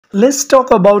Let's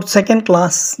talk about second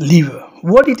class lever.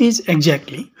 What it is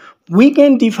exactly? We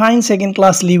can define second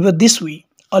class lever this way.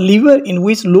 A lever in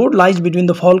which load lies between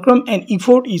the fulcrum and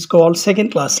effort is called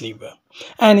second class lever.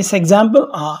 And its examples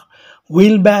are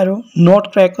wheelbarrow,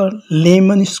 nutcracker,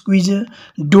 lemon squeezer,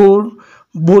 door,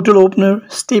 bottle opener,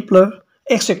 stapler,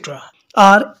 etc.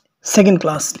 are second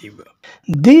class lever.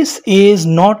 This is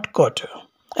not cutter.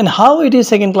 And how it is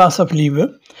second class of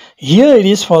lever? Here it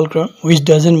is fulcrum which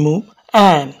doesn't move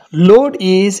and load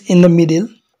is in the middle.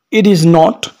 It is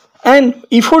not, and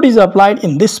effort is applied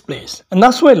in this place, and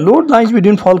that's why load lies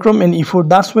between fulcrum and effort.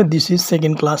 That's why this is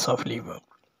second class of lever.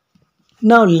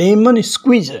 Now lemon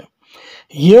squeezer.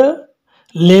 Here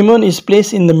lemon is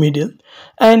placed in the middle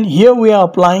and here we are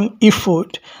applying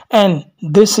effort, and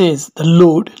this is the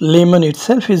load. Lemon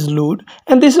itself is load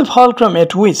and this is fulcrum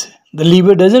at which the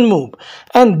lever doesn't move,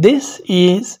 and this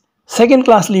is second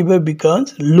class lever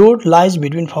because load lies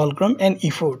between fulcrum and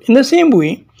effort. In the same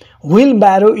way,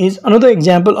 wheelbarrow is another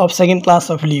example of second class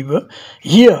of lever.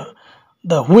 Here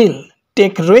the wheel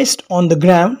take rest on the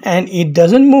ground and it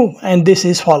doesn't move, and this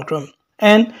is fulcrum,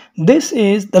 and this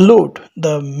is the load.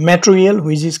 The material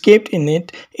which is kept in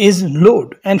it is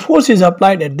load and force is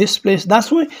applied at this place.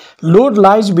 That's why load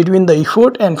lies between the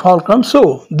effort and fulcrum,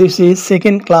 so this is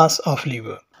second class of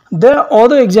lever. There are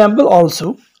other examples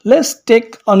also. Let's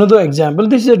take another example.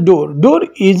 This is a door. Door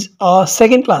is a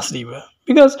second class lever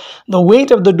because the weight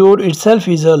of the door itself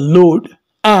is a load,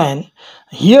 and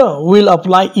here we'll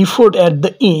apply effort at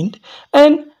the end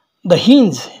and the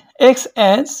hinge acts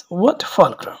as what?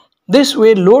 Fulcrum. This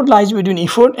way load lies between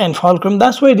effort and fulcrum.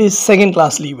 That's why it is second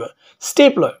class lever.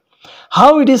 Stapler.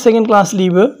 How it is second class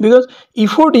lever? Because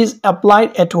effort is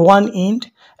applied at one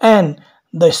end and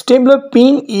the stapler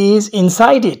pin is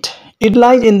inside it. It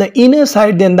lies in the inner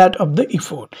side than that of the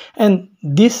effort, and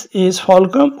this is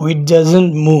fulcrum which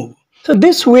doesn't move. So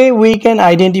this way we can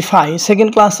identify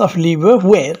second class of lever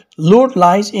where load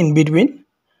lies in between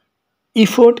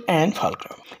effort and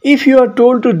fulcrum. If you are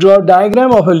told to draw a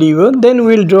diagram of a lever, then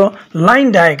we'll draw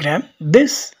line diagram.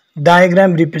 This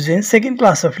diagram represents second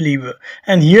class of lever,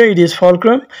 and here it is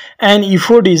fulcrum and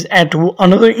effort is at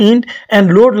another end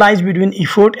and load lies between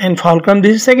effort and fulcrum.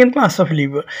 This is second class of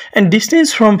lever, and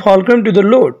distance from fulcrum to the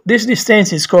load, this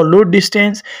distance is called load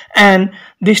distance, and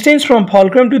distance from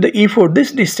fulcrum to the effort,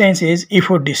 this distance is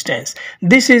effort distance.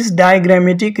 This is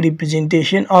diagrammatic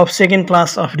representation of second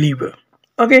class of lever.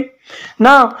 Okay,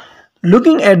 now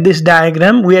looking at this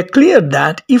diagram, we are clear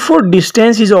that effort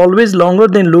distance is always longer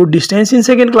than load distance in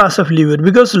second class of lever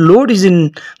because load is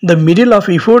in the middle of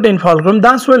effort and fulcrum.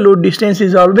 That's why load distance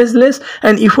is always less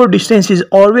and effort distance is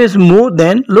always more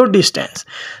than load distance.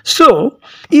 So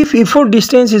if effort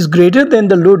distance is greater than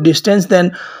the load distance,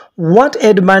 then what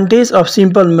advantage of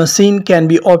simple machine can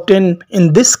be obtained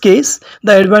in this case?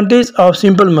 The advantage of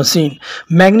simple machine: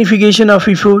 magnification of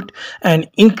effort and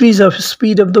increase of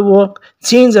speed of the work,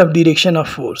 change of direction of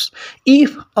force.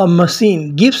 If a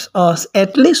machine gives us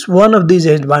at least one of these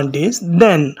advantages,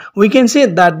 then we can say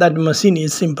that that machine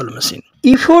is simple machine.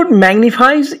 Effort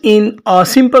magnifies in a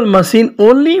simple machine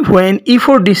only when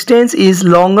effort distance is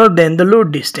longer than the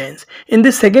load distance. In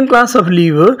the second class of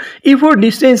lever, effort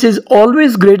distance is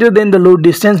always greater than the load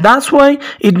distance. That's why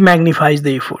it magnifies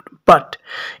the effort. But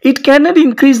it cannot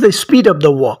increase the speed of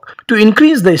the work. To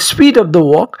increase the speed of the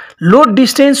work, load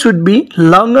distance should be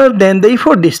longer than the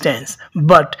effort distance.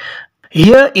 But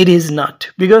here it is not,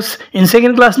 because in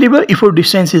second class lever effort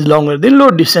distance is longer than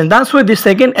load distance. That's why the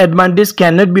second advantage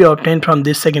cannot be obtained from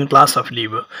this second class of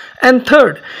lever. And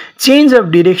third, change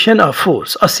of direction of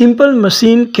force. A simple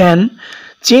machine can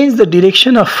change the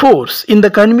direction of force in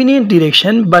the convenient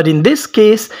direction, but in this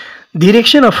case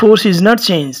direction of force is not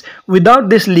changed. Without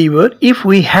this lever, if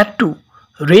we had to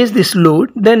raise this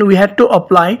load, then we had to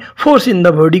apply force in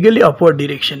the vertically upward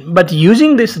direction. But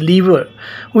using this lever,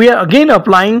 we are again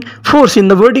applying force in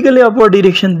the vertically upward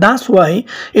direction. That's why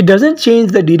it doesn't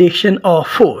change the direction of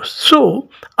force. So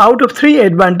out of three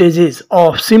advantages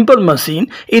of simple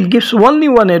machine, it gives only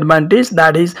one advantage,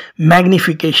 that is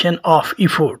magnification of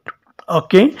effort.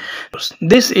 Okay,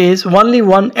 this is only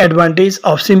one advantage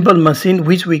of simple machine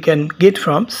which we can get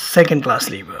from second class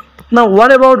lever. Now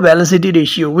what about velocity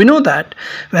ratio? We know that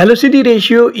velocity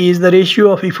ratio is the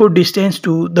ratio of effort distance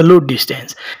to the load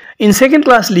distance. In second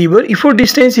class lever, effort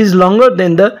distance is longer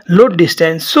than the load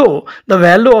distance, so the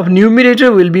value of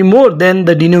numerator will be more than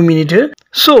the denominator,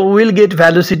 so we'll get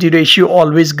velocity ratio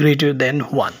always greater than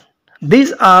 1.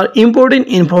 These are important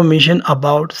information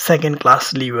about second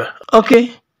class lever.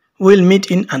 Okay, we'll meet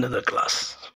in another class.